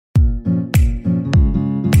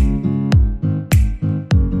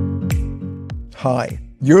Hi,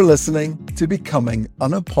 you're listening to Becoming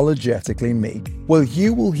Unapologetically Me, where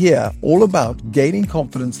you will hear all about gaining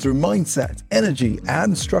confidence through mindset, energy,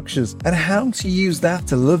 and structures, and how to use that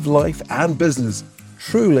to live life and business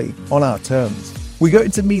truly on our terms. We're going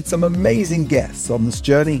to meet some amazing guests on this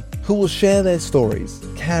journey who will share their stories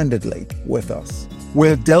candidly with us.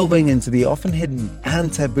 We're delving into the often hidden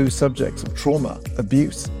and taboo subjects of trauma,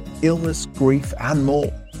 abuse, illness, grief, and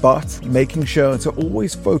more, but making sure to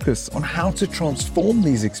always focus on how to transform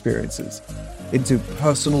these experiences into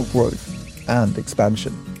personal growth and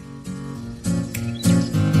expansion.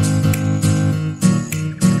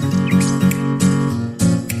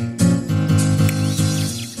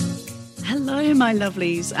 Hello, my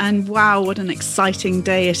lovelies, and wow, what an exciting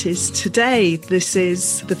day it is today. This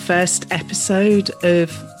is the first episode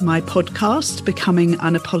of my podcast, Becoming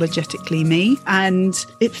Unapologetically Me, and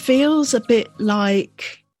it feels a bit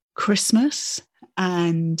like Christmas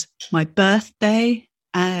and my birthday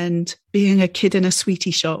and being a kid in a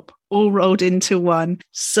sweetie shop all rolled into one.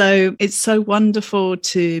 So it's so wonderful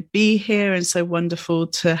to be here and so wonderful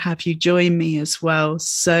to have you join me as well.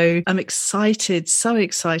 So I'm excited, so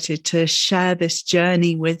excited to share this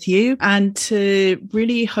journey with you and to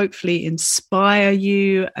really hopefully inspire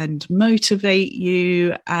you and motivate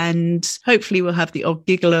you, and hopefully we'll have the odd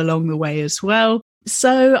giggle along the way as well.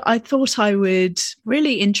 So I thought I would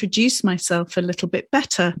really introduce myself a little bit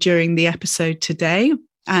better during the episode today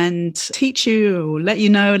and teach you or let you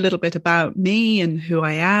know a little bit about me and who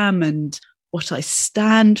I am and what I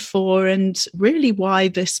stand for, and really why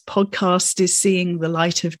this podcast is seeing the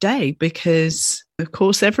light of day, because of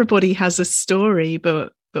course everybody has a story,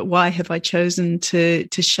 but why have I chosen to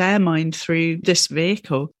share mine through this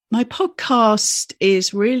vehicle? My podcast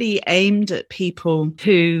is really aimed at people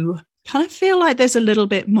who kind of feel like there's a little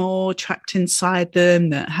bit more trapped inside them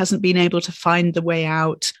that hasn't been able to find the way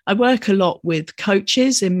out. I work a lot with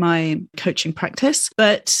coaches in my coaching practice,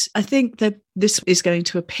 but I think that this is going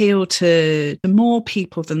to appeal to more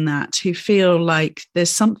people than that, who feel like there's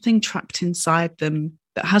something trapped inside them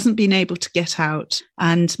that hasn't been able to get out.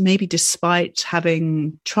 And maybe despite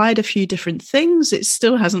having tried a few different things, it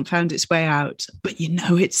still hasn't found its way out. But you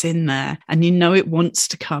know it's in there and you know it wants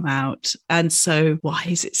to come out. And so why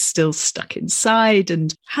is it still stuck inside?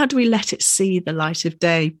 And how do we let it see the light of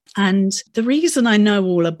day? And the reason I know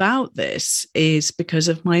all about this is because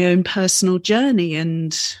of my own personal journey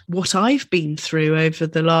and what I've been through over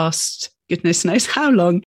the last goodness knows how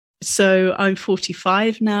long. So I'm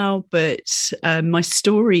 45 now, but my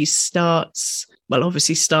story starts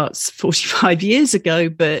 45 years ago,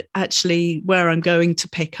 but actually where I'm going to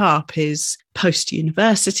pick up is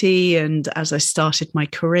post-university and as I started my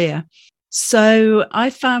career. So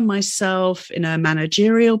I found myself in a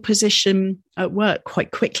managerial position at work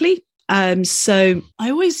quite quickly. So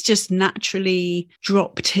I always just naturally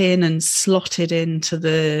dropped in and slotted into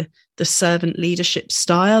the servant leadership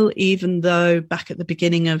style, even though back at the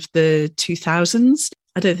beginning of the 2000s,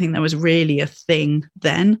 I don't think that was really a thing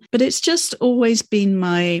then. But it's just always been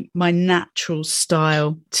my natural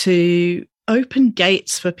style to open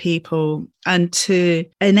gates for people and to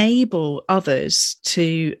enable others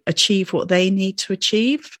to achieve what they need to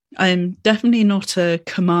achieve. I'm definitely not a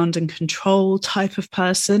command and control type of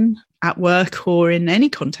person at work or in any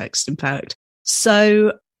context, in fact.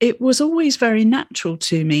 So it was always very natural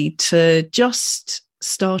to me to just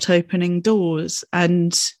start opening doors,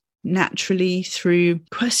 and naturally through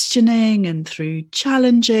questioning and through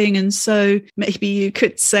challenging. And so maybe you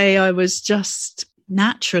could say I was just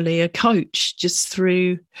naturally a coach, just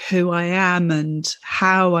through who I am and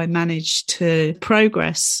how I managed to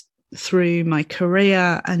progress through my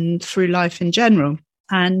career and through life in general.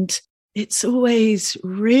 And it's always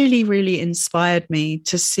really, really inspired me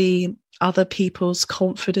to see other people's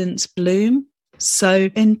confidence bloom.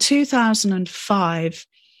 So in 2005,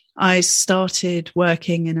 I started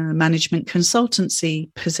working in a management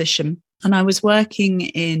consultancy position, and I was working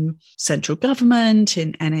in central government,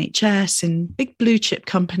 in NHS, in big blue chip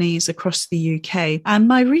companies across the UK. And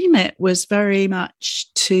my remit was very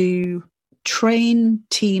much to train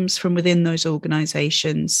teams from within those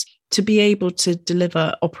organizations to be able to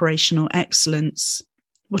deliver operational excellence,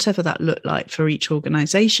 whatever that looked like for each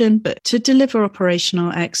organization, but to deliver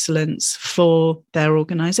operational excellence for their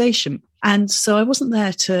organization. And so I wasn't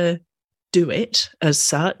there to do it as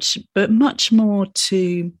such, but much more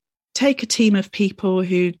to take a team of people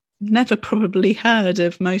who never probably heard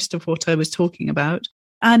of most of what I was talking about,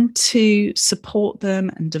 and to support them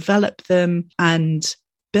and develop them and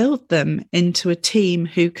build them into a team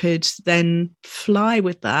who could then fly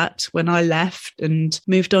with that when I left and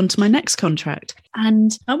moved on to my next contract.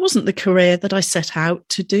 And that wasn't the career that I set out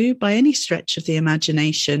to do by any stretch of the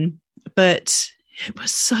imagination, but it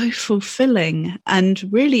was so fulfilling and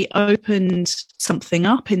really opened something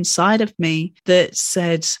up inside of me that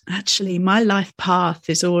said, actually, my life path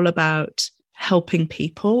is all about helping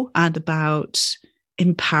people and about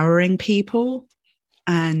empowering people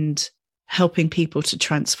and helping people to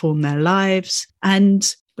transform their lives.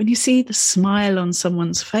 And when you see the smile on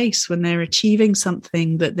someone's face when they're achieving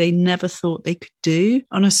something that they never thought they could do,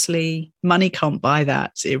 honestly, money can't buy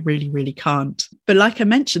that. It really, really can't. But like I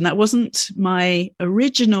mentioned, that wasn't my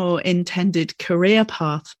original intended career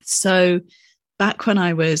path. So back when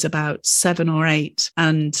I was about 7 or 8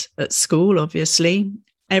 and at school, obviously,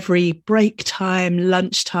 every break time,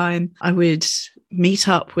 lunchtime, I would meet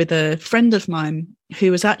up with a friend of mine who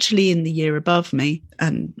was actually in the year above me,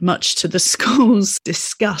 and much to the school's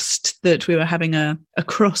disgust that we were having a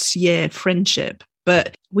cross-year friendship.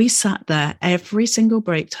 But we sat there every single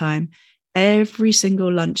break time, every single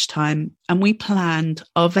lunchtime, and we planned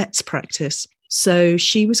our vets practice. So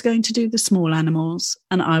she was going to do the small animals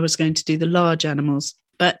and I was going to do the large animals,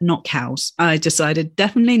 but not cows. I decided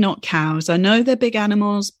definitely not cows. I know they're big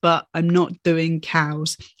animals, but I'm not doing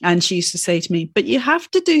cows. And she used to say to me, but you have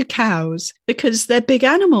to do cows because they're big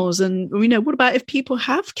animals. And, you know, what about if people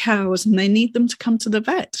have cows and they need them to come to the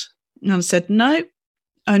vet? And I said, no,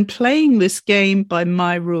 I'm playing this game by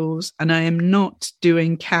my rules and I am not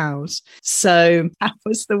doing cows. So that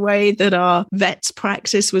was the way that our vets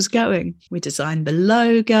practice was going. We designed the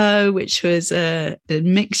logo, which was a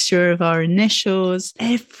mixture of our initials.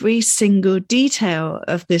 Every single detail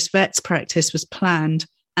of this vets practice was planned.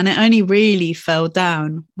 And it only really fell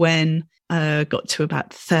down when I got to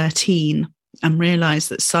about 13 and realized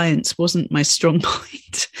that science wasn't my strong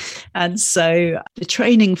point. And so the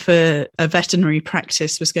training for a veterinary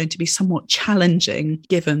practice was going to be somewhat challenging,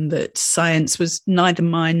 given that science was neither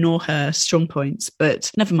mine nor her strong points.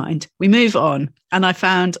 But never mind, we move on. And I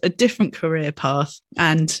found a different career path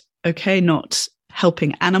and, okay, not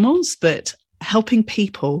helping animals, but helping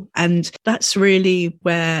people. And that's really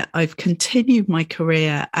where I've continued my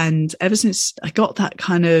career. And ever since I got that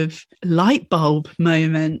kind of light bulb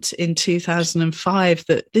moment in 2005,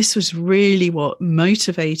 that this was really what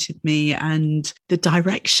motivated me and the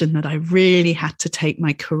direction that I really had to take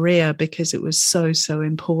my career, because it was so, so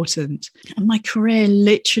important. And my career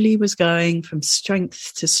literally was going from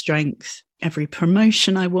strength to strength. Every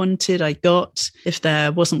promotion I wanted, I got. If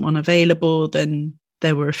there wasn't one available, then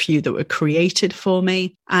there were a few that were created for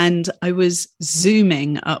me, and I was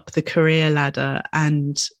zooming up the career ladder,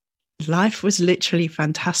 and life was literally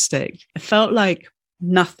fantastic. I felt like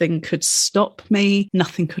nothing could stop me,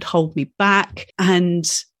 nothing could hold me back,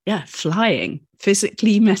 and flying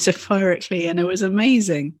physically, metaphorically, and it was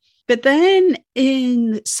amazing. But then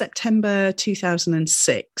in September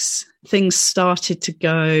 2006, things started to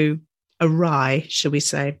go awry, shall we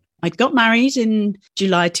say. I got married in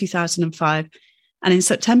July 2005. And in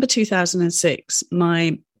September 2006,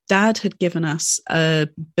 my dad had given us a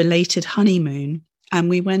belated honeymoon, and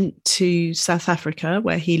we went to South Africa,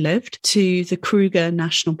 where he lived, to the Kruger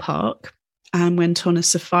National Park, and went on a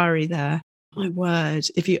safari there. My word,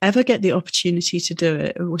 if you ever get the opportunity to do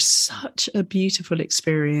it, it was such a beautiful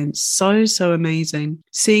experience. So, so amazing.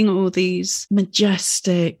 Seeing all these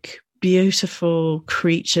majestic, beautiful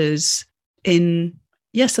creatures in,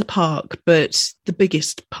 yes, a park, but the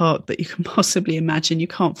biggest park that you can possibly imagine. You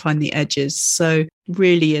can't find the edges. So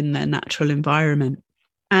really in their natural environment.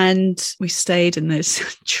 And we stayed in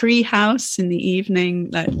this tree house in the evening,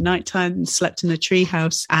 like nighttime, and slept in a tree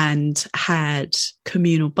house and had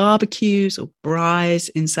communal barbecues or braais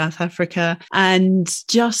in South Africa. And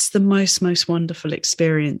just the most wonderful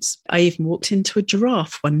experience. I even walked into a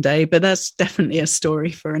giraffe one day, but that's definitely a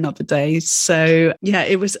story for another day. So yeah,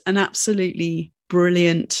 it was an absolutely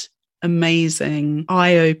brilliant, amazing,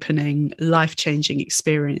 eye-opening, life-changing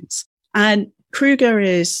experience. And Kruger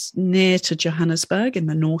is near to Johannesburg in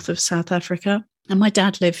the north of South Africa. And my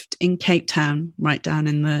dad lived in Cape Town, right down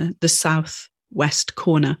in the southwest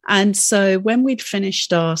corner. And so when we'd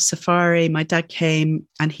finished our safari, my dad came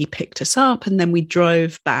and he picked us up, and then we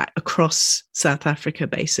drove back across South Africa,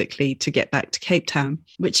 basically, to get back to Cape Town,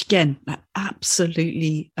 which again, an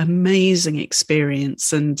absolutely amazing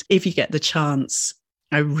experience. And if you get the chance,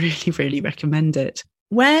 I really, really recommend it.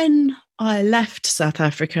 When I left South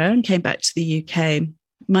Africa and came back to the UK,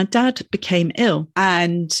 my dad became ill,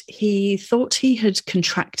 and he thought he had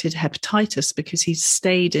contracted hepatitis because he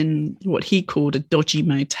stayed in what he called a dodgy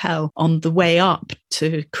motel on the way up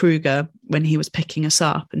to Kruger, when he was picking us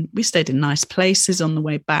up. And we stayed in nice places on the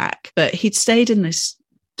way back, but he'd stayed in this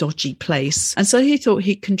dodgy place. And so he thought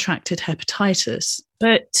he'd contracted hepatitis.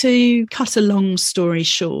 But to cut a long story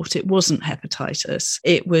short, it wasn't hepatitis.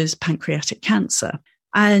 It was pancreatic cancer.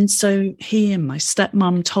 And so he and my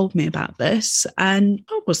stepmom told me about this, and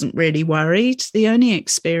I wasn't really worried. The only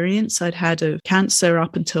experience I'd had of cancer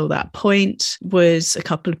up until that point was a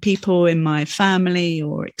couple of people in my family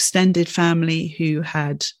or extended family who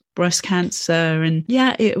had breast cancer. And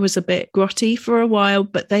yeah, it was a bit grotty for a while,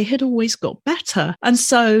 but they had always got better. And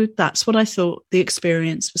so that's what I thought the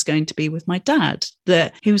experience was going to be with my dad,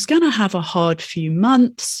 that he was going to have a hard few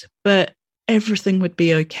months, but everything would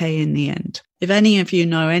be okay in the end. If any of you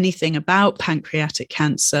know anything about pancreatic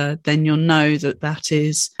cancer, then you'll know that that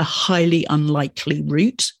is a highly unlikely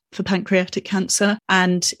route for pancreatic cancer.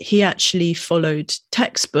 And he actually followed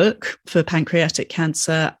textbook for pancreatic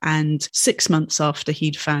cancer. And 6 months after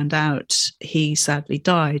he'd found out, he sadly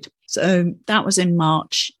died. So that was in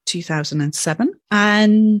March 2007.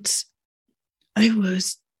 And I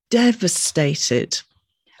was devastated.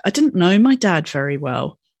 I didn't know my dad very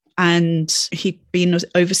well. And he'd been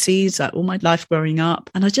overseas all my life growing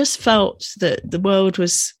up. And I just felt that the world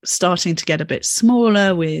was starting to get a bit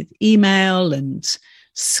smaller with email and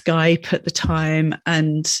Skype at the time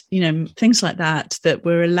and, things like that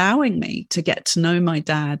were allowing me to get to know my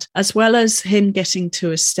dad, as well as him getting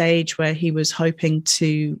to a stage where he was hoping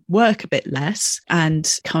to work a bit less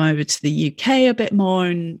and come over to the UK a bit more.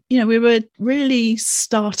 And, we were really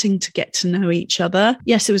starting to get to know each other.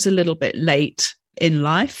 Yes, it was a little bit late in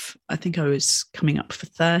life. I think I was coming up for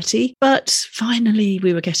 30, but finally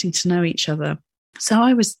we were getting to know each other. So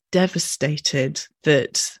I was devastated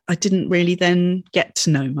that I didn't really then get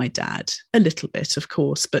to know my dad. A little bit, of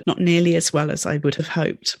course, but not nearly as well as I would have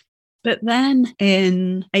hoped. But then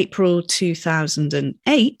in April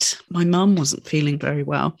 2008, my mum wasn't feeling very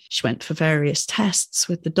well. She went for various tests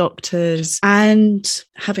with the doctors, and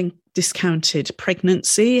having discounted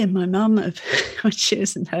pregnancy in my mum when she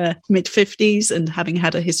was in her mid-50s and having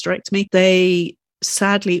had a hysterectomy, they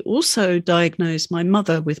sadly also diagnosed my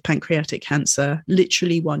mother with pancreatic cancer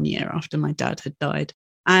literally 1 year after my dad had died.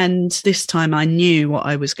 And this time I knew what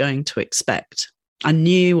I was going to expect. I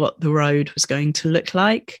knew what the road was going to look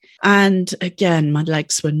like. And again, my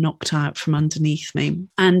legs were knocked out from underneath me.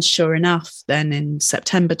 And sure enough, then in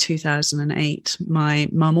September 2008, my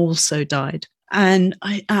mum also died. And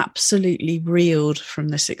I absolutely reeled from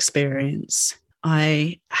this experience.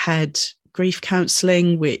 I had grief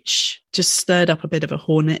counselling, which just stirred up a bit of a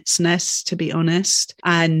hornet's nest, to be honest.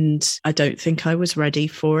 And I don't think I was ready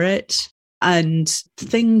for it. And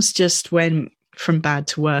things just went from bad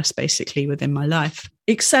to worse, basically, within my life.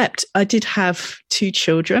 Except I did have 2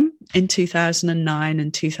 children in 2009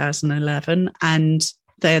 and 2011. And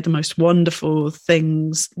they're the most wonderful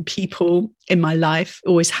people in my life,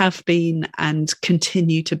 always have been and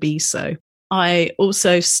continue to be so. I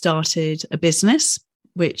also started a business,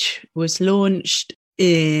 which was launched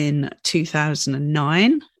in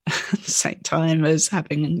 2009, at the same time as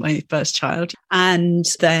having my first child. And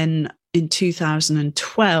then in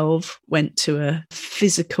 2012, went to a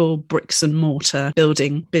physical bricks and mortar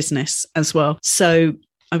building business as well. So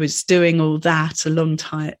I was doing all that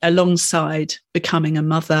alongside becoming a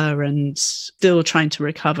mother and still trying to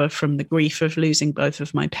recover from the grief of losing both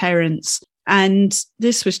of my parents. And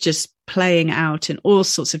this was just playing out in all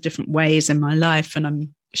sorts of different ways in my life. And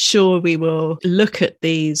I'm sure we will look at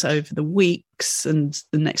these over the weeks and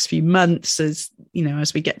the next few months as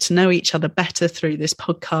we get to know each other better through this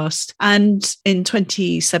podcast. And in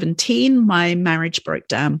 2017, my marriage broke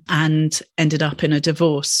down and ended up in a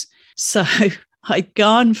divorce. So I'd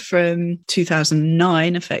gone from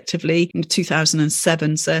 2009, effectively,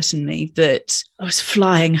 2007, certainly, that I was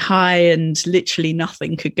flying high and literally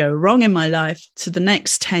nothing could go wrong in my life, to the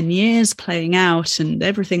next 10 years playing out and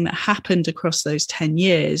everything that happened across those 10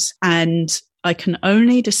 years. And I can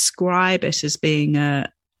only describe it as being a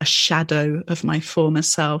shadow of my former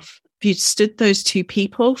self. If you'd stood those 2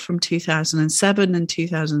 people from 2007 and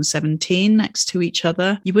 2017 next to each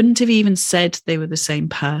other, you wouldn't have even said they were the same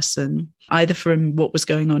person, either from what was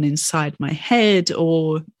going on inside my head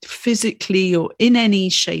or physically or in any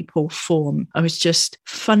shape or form. I was just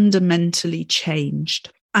fundamentally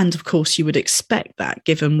changed. And of course, you would expect that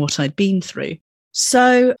given what I'd been through.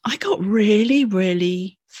 So I got really,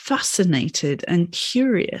 really fascinated and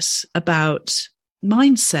curious about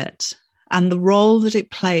mindset and the role that it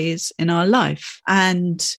plays in our life.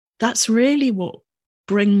 And that's really what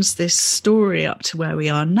brings this story up to where we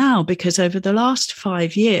are now, because over the last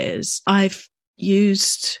 5 years, I've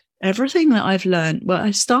used everything that I've learned. Well,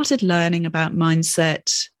 I started learning about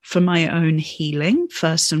mindset for my own healing,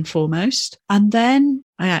 first and foremost. And then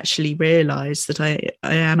I actually realized that I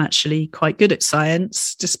am actually quite good at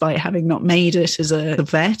science, despite having not made it as a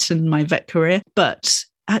vet in my vet career. But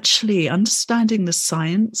actually understanding the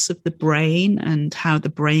science of the brain and how the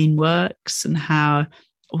brain works and how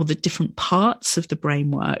all the different parts of the brain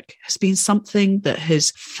work has been something that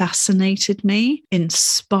has fascinated me,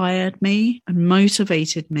 inspired me, and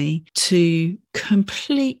motivated me to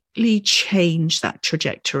completely change that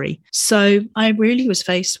trajectory. So I really was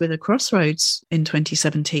faced with a crossroads in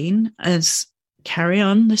 2017 as carry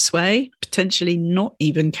on this way, potentially not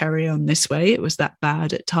even carry on this way. It was that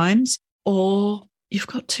bad at times. Or you've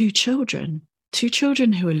got two children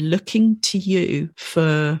who are looking to you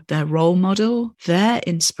for their role model, their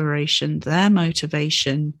inspiration, their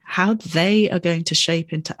motivation, how they are going to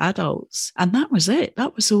shape into adults. And that was it.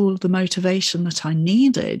 That was all the motivation that I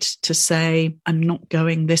needed to say, I'm not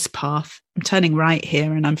going this path. I'm turning right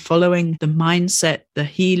here and I'm following the mindset, the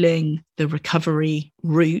healing, the recovery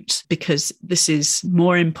route, because this is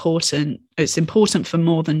more important. It's important for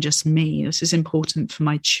more than just me. This is important for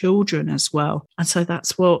my children as well. And so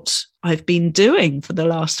that's what I've been doing for the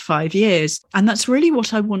last 5 years. And that's really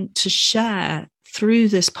what I want to share through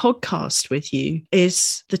this podcast with you,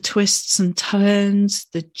 is the twists and turns,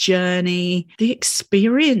 the journey, the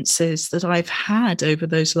experiences that I've had over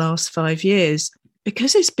those last 5 years.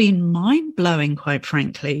 Because it's been mind-blowing, quite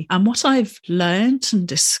frankly. And what I've learned and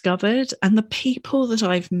discovered and the people that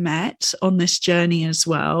I've met on this journey as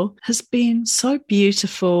well has been so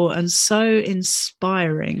beautiful and so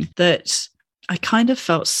inspiring that I kind of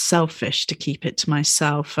felt selfish to keep it to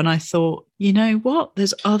myself. And I thought, you know what?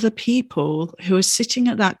 There's other people who are sitting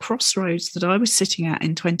at that crossroads that I was sitting at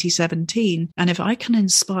in 2017. And if I can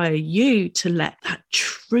inspire you to let that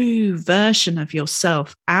true version of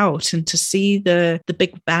yourself out and to see the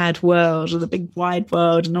big bad world or the big wide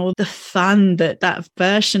world and all the fun that that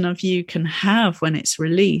version of you can have when it's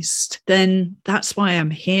released, then that's why I'm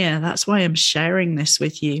here. That's why I'm sharing this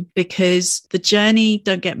with you, because the journey,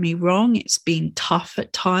 don't get me wrong, it's been tough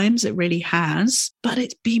at times. It really has, but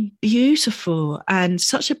it's been beautiful and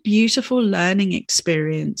such a beautiful learning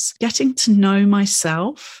experience, getting to know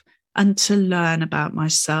myself and to learn about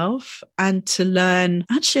myself and to learn,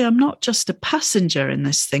 actually, I'm not just a passenger in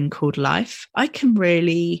this thing called life. I can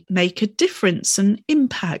really make a difference and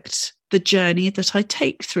impact the journey that I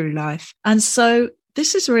take through life. And so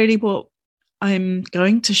this is really what I'm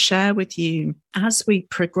going to share with you as we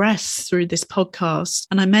progress through this podcast.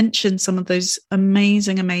 And I mentioned some of those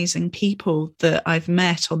amazing, amazing people that I've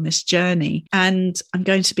met on this journey. And I'm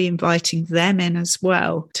going to be inviting them in as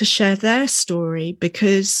well to share their story,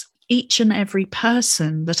 because each and every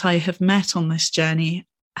person that I have met on this journey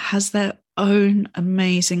has their own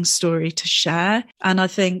amazing story to share. And I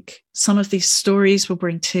think some of these stories will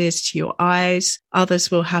bring tears to your eyes.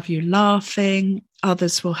 Others will have you laughing.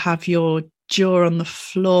 Others will have your jaw on the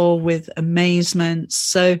floor with amazement.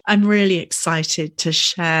 So I'm really excited to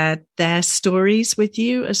share their stories with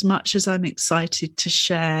you as much as I'm excited to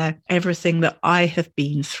share everything that I have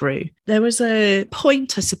been through. There was a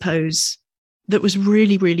point, I suppose, that was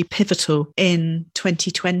really, really pivotal in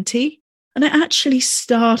 2020. And it actually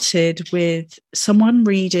started with someone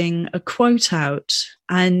reading a quote out.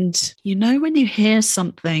 And you know, when you hear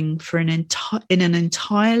something in an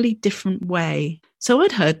entirely different way. So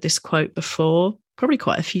I'd heard this quote before, probably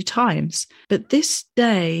quite a few times, but this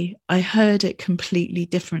day I heard it completely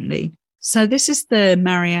differently. So this is the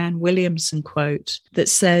Marianne Williamson quote that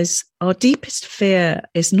says, "Our deepest fear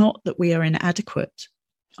is not that we are inadequate.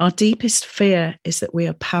 Our deepest fear is that we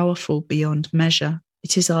are powerful beyond measure.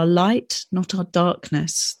 It is our light, not our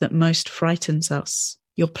darkness, that most frightens us.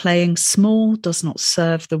 Your playing small does not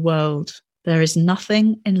serve the world. There is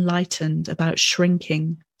nothing enlightened about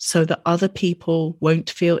shrinking so that other people won't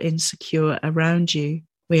feel insecure around you.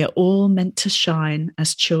 We are all meant to shine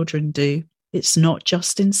as children do. It's not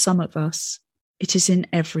just in some of us, it is in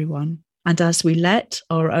everyone. And as we let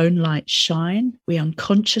our own light shine, we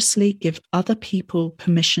unconsciously give other people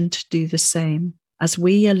permission to do the same. As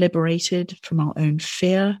we are liberated from our own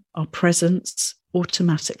fear, our presence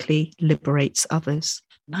automatically liberates others."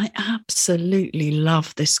 And I absolutely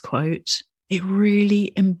love this quote. It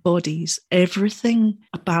really embodies everything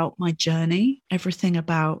about my journey, everything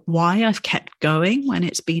about why I've kept going when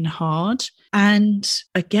it's been hard, and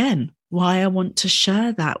again, why I want to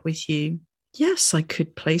share that with you. Yes, I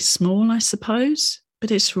could play small, I suppose.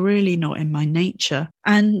 but it's really not in my nature.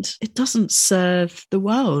 And it doesn't serve the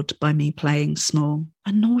world by me playing small,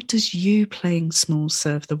 and nor does you playing small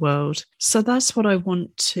serve the world. So that's what I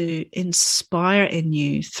want to inspire in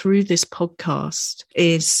you through this podcast,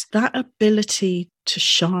 is that ability to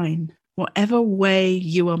shine, whatever way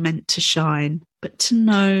you are meant to shine, but to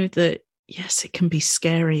know that, yes, it can be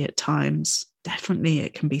scary at times. Definitely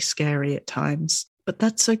it can be scary at times, but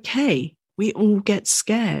that's okay. We all get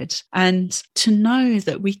scared, and to know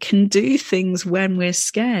that we can do things when we're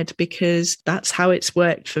scared, because that's how it's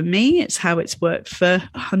worked for me. It's how it's worked for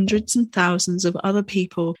hundreds and thousands of other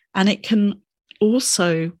people. And it can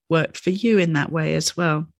also work for you in that way as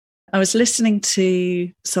well. I was listening to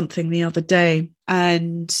something the other day,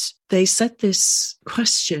 and they said this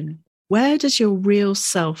question: where does your real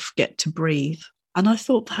self get to breathe? And I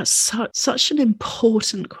thought that's such an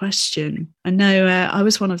important question. I know I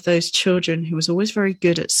was one of those children who was always very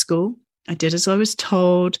good at school. I did as I was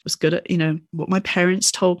told, was good at, what my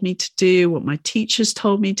parents told me to do, what my teachers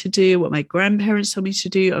told me to do, what my grandparents told me to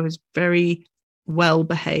do. I was very well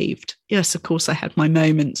behaved. Yes, of course, I had my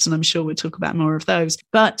moments, and I'm sure we'll talk about more of those.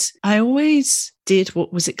 But I always did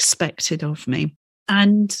what was expected of me.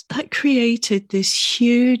 And that created this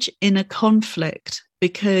huge inner conflict,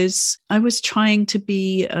 because I was trying to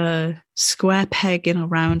be a square peg in a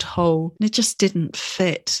round hole, and it just didn't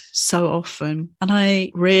fit so often. And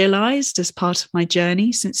I realized, as part of my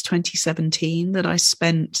journey since 2017, that I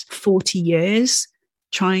spent 40 years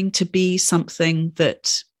trying to be something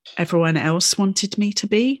that everyone else wanted me to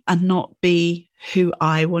be, and not be who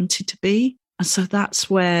I wanted to be. And so that's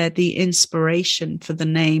where the inspiration for the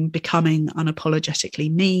name Becoming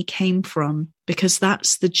Unapologetically Me came from, because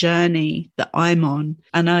that's the journey that I'm on.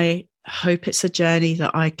 And I hope it's a journey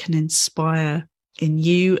that I can inspire in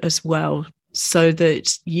you as well, so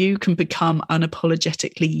that you can become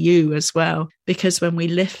unapologetically you as well. Because when we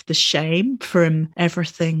lift the shame from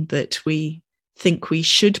everything that we think we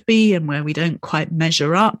should be, and where we don't quite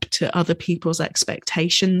measure up to other people's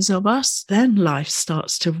expectations of us, then life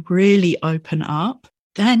starts to really open up.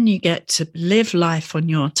 Then you get to live life on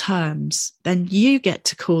your terms. Then you get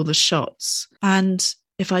to call the shots. And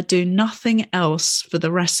if I do nothing else for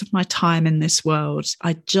the rest of my time in this world,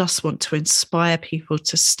 I just want to inspire people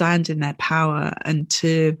to stand in their power and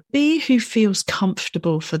to be who feels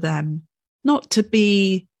comfortable for them, not to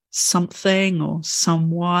be something or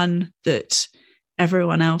someone that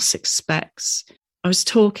everyone else expects. I was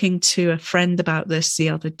talking to a friend about this the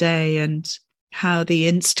other day, and how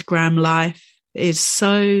the Instagram life is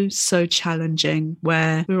so challenging,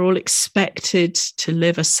 where we're all expected to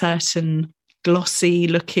live a certain glossy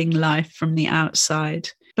looking life from the outside.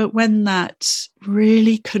 But when that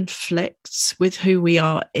really conflicts with who we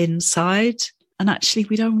are inside, and actually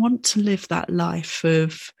we don't want to live that life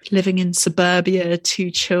of living in suburbia,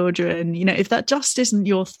 2 children, if that just isn't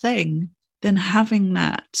your thing, then having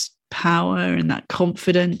that power and that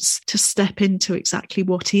confidence to step into exactly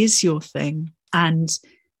what is your thing. And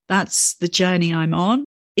that's the journey I'm on.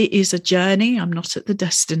 It is a journey. I'm not at the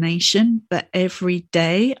destination, but every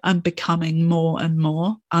day I'm becoming more and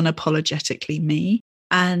more unapologetically me.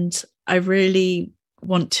 And I really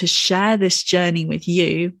want to share this journey with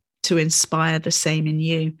you to inspire the same in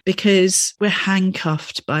you, because we're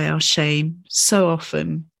handcuffed by our shame so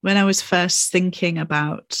often. When I was first thinking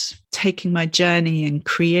about taking my journey and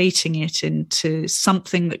creating it into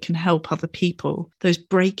something that can help other people, those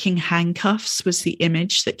breaking handcuffs was the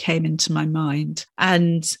image that came into my mind.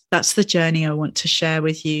 And that's the journey I want to share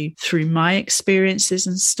with you through my experiences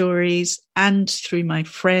and stories, and through my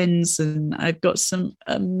friends. And I've got some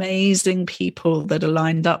amazing people that are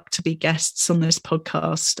lined up to be guests on this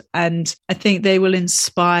podcast. And I think they will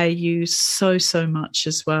inspire you so much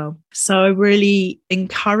as well. So I really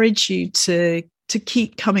encourage you to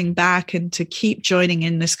keep coming back and to keep joining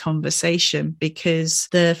in this conversation, because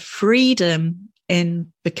the freedom in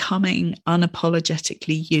becoming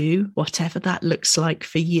unapologetically you, whatever that looks like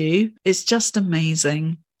for you, is just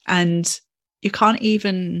amazing. And you can't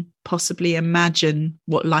even possibly imagine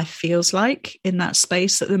what life feels like in that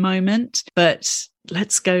space at the moment. But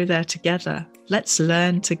let's go there together. Let's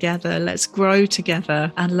learn together. Let's grow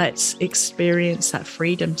together, and let's experience that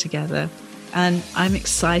freedom together. And I'm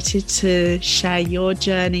excited to share your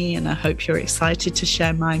journey, and I hope you're excited to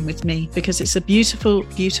share mine with me, because it's a beautiful,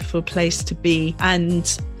 beautiful place to be.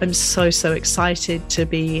 And I'm so excited to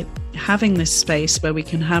be having this space where we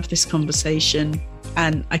can have this conversation.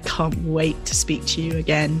 And I can't wait to speak to you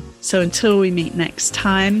again. So until we meet next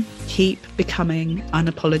time, keep becoming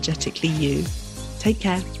unapologetically you. Take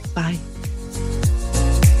care. Bye.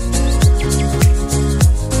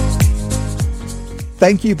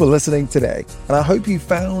 Thank you for listening today, and I hope you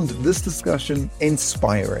found this discussion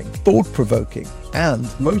inspiring, thought-provoking, and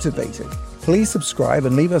motivating. Please subscribe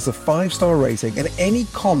and leave us a 5-star rating and any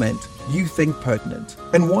comment you think pertinent.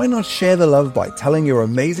 And why not share the love by telling your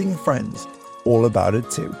amazing friends all about it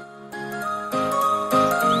too.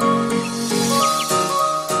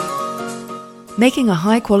 Making a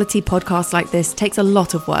high-quality podcast like this takes a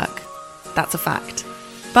lot of work. That's a fact.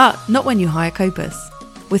 But not when you hire Copus.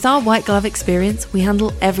 With our white glove experience, we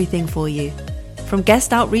handle everything for you. From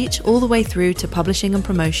guest outreach all the way through to publishing and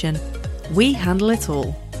promotion, we handle it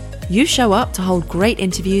all. You show up to hold great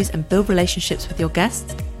interviews and build relationships with your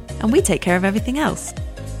guests, and we take care of everything else.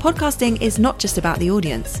 Podcasting is not just about the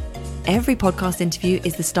audience. Every podcast interview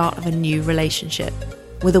is the start of a new relationship.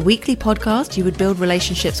 With a weekly podcast, you would build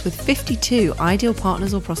relationships with 52 ideal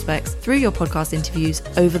partners or prospects through your podcast interviews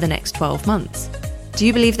over the next 12 months. Do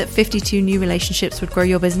you believe that 52 new relationships would grow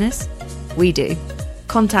your business? We do.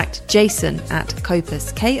 Contact Jason at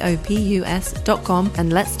Copus, Kopus.com,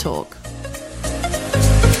 and let's talk.